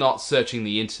searching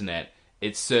the internet,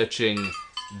 it's searching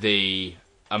the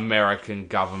American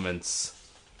government's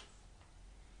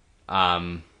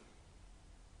what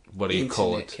do you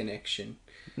call it? Internet connection.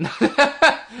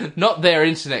 Not their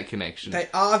internet connection. They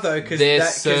are, though, because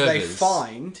they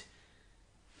find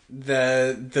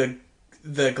the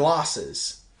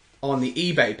glasses on the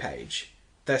eBay page.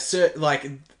 They're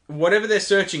whatever they're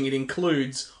searching, it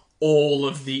includes all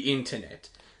of the internet.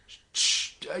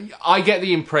 I get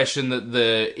the impression that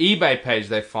the eBay page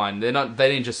they find, they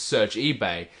didn't just search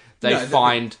eBay. They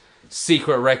find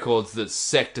secret records that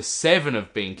Sector 7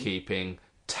 have been keeping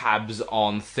tabs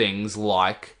on things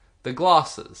like the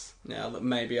glasses. Now,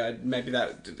 maybe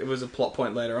that it was a plot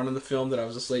point later on in the film that I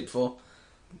was asleep for.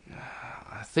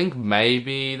 I think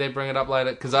maybe they bring it up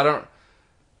later, because I don't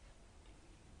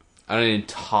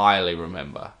entirely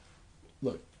remember.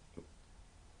 Look,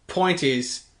 point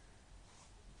is...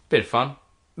 Bit of fun.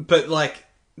 But, like,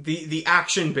 the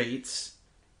action beats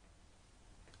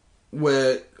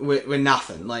were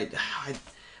nothing. Like,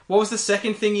 what was the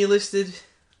second thing you listed?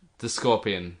 The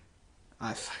Scorpion.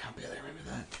 I barely remember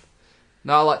that.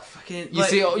 No, like... Fucking, you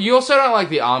see, you also don't like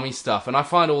the army stuff, and I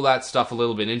find all that stuff a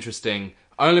little bit interesting,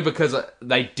 only because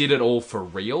they did it all for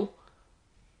real.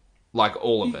 Like,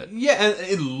 all of it. Yeah, and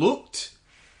it looked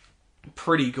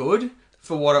pretty good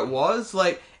for what it was.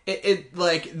 Like, it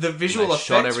like, the visual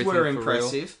effects were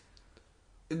impressive.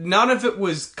 None of it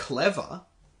was clever.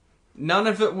 None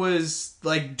of it was,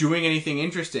 like, doing anything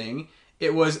interesting.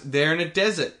 It was, they're in a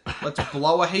desert. Let's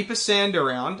blow a heap of sand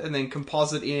around and then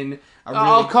composite in a really...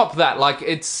 I'll cop that. Like,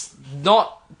 it's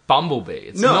not Bumblebee.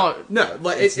 It's not... No,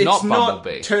 like, it's not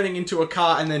Bumblebee. Turning into a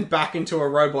car and then back into a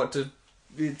robot to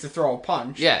throw a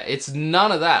punch. Yeah, it's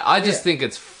none of that. I just think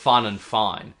it's fun and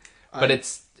fine.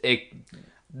 But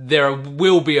there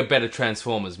will be a better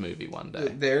Transformers movie one day.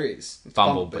 There is. It's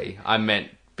Bumblebee. I meant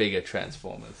bigger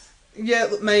Transformers. Yeah,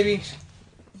 maybe.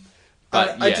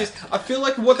 But I feel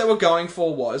like what they were going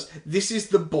for was, this is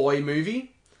the boy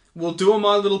movie. We'll do a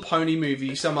My Little Pony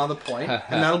movie some other point,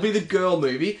 and that'll be the girl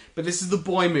movie, but this is the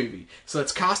boy movie. So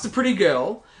let's cast a pretty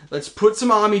girl, let's put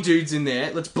some army dudes in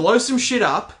there, let's blow some shit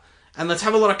up, and let's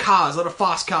have a lot of cars, a lot of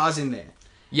fast cars in there.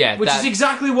 Yeah, which is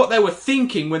exactly what they were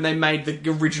thinking when they made the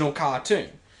original cartoon.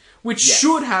 Which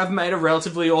should have made a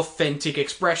relatively authentic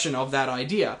expression of that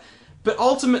idea. But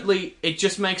ultimately, it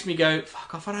just makes me go,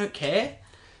 fuck off, I don't care.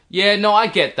 Yeah, no, I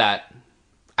get that.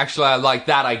 Actually, I like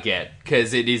that I get,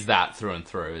 because it is that through and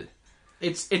through.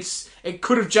 It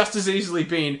could have just as easily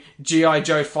been G.I.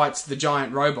 Joe fights the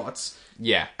giant robots.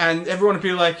 Yeah. And everyone would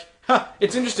be like, huh,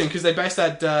 it's interesting, because they based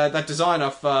that design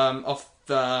off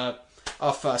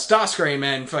Starscream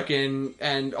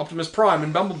and Optimus Prime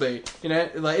and Bumblebee. You know,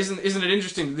 like, isn't it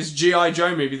interesting that this G.I.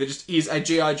 Joe movie that just is a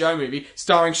G.I. Joe movie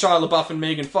starring Shia LaBeouf and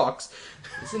Megan Fox?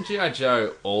 Isn't G.I.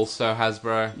 Joe also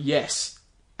Hasbro? Yes.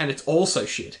 And it's also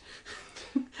shit.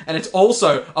 And it's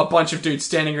also a bunch of dudes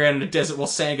standing around in a desert while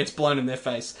sand gets blown in their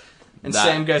face. And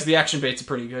Sam goes, the action beats are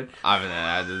pretty good.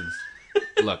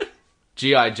 Look,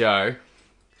 G.I. Joe,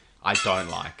 I don't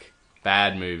like.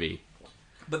 Bad movie.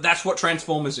 But that's what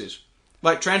Transformers is.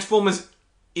 Like, Transformers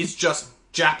is just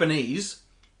Japanese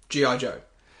G.I. Joe.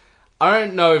 I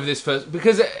don't know if this first...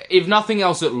 Because if nothing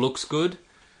else, it looks good.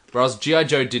 Whereas G.I.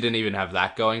 Joe didn't even have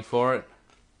that going for it.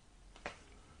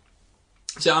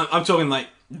 So I'm talking, like,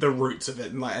 the roots of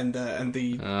it and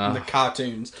the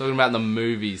cartoons. Talking about the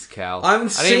movies, Cal. I haven't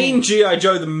seen G.I.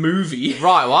 Joe the movie.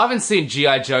 Right, well, I haven't seen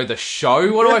G.I. Joe the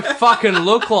show. What do I fucking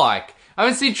look like? I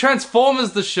haven't seen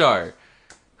Transformers the show.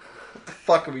 What the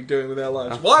fuck are we doing with our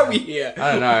lives? Why are we here?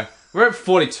 I don't know. We're at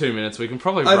 42 minutes. We can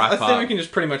probably wrap up. I think we can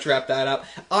just pretty much wrap that up.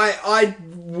 I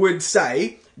would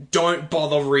say, don't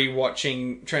bother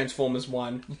rewatching Transformers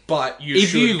 1, but you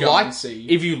should go and see.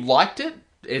 If you liked it,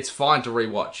 it's fine to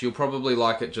rewatch. You'll probably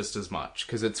like it just as much,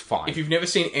 because it's fine. If you've never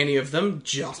seen any of them,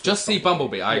 just see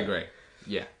Bumblebee. I agree.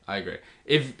 Yeah, I agree.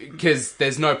 Because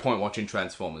there's no point watching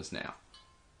Transformers now.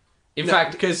 In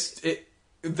fact, because it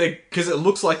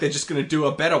looks like they're just going to do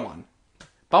a better one.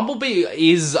 Bumblebee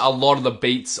is a lot of the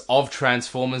beats of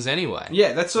Transformers anyway.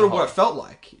 Yeah, that's sort of what it felt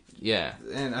like. Yeah,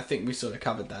 and I think we sort of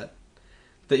covered that.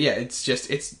 But yeah, it's just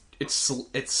it's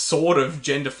sort of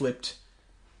gender flipped.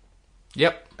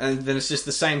 Yep. And then it's just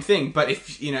the same thing. But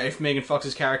if Megan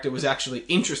Fox's character was actually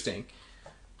interesting.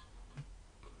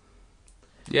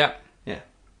 Yeah. Yeah.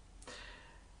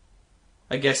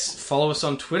 I guess follow us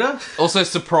on Twitter. Also,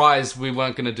 surprised we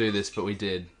weren't going to do this, but we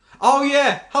did. Oh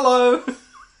yeah! Hello!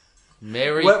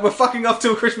 We're fucking off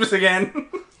till Christmas again.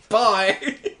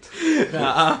 Bye!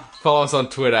 Follow us on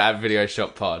Twitter at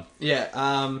VideoShopPod.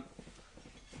 Yeah,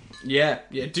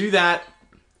 yeah, do that.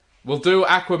 We'll do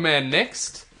Aquaman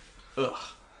next. Ugh.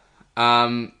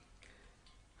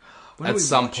 At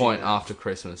some point after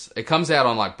Christmas. It comes out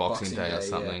on like Boxing Day or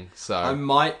something. Yeah. So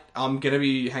I'm gonna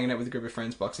be hanging out with a group of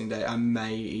friends Boxing Day. I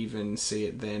may even see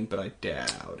it then, but I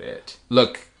doubt it.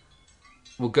 Look,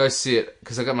 we'll go see it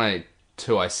because I got my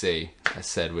 2IC. I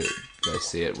said we'd go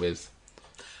see it with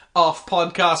off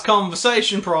podcast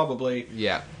conversation, probably.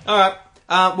 Yeah. All right.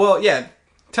 Well, yeah.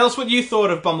 Tell us what you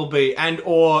thought of Bumblebee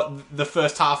or the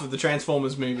first half of the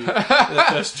Transformers movie. The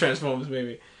first Transformers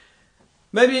movie.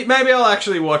 Maybe I'll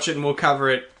actually watch it and we'll cover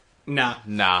it. Nah.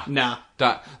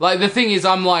 Don't. Like, the thing is,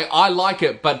 I'm like, I like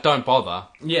it, but don't bother.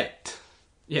 Yeah.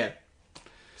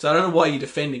 So I don't know why you're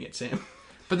defending it, Sam.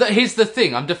 But here's the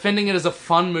thing. I'm defending it as a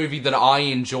fun movie that I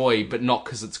enjoy, but not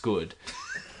because it's good.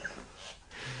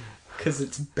 Because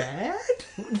it's bad?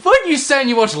 Weren't you saying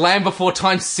you watched Land Before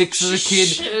Time 6 as a kid?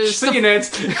 See you, nerds.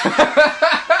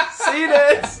 See you,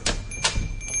 nerds.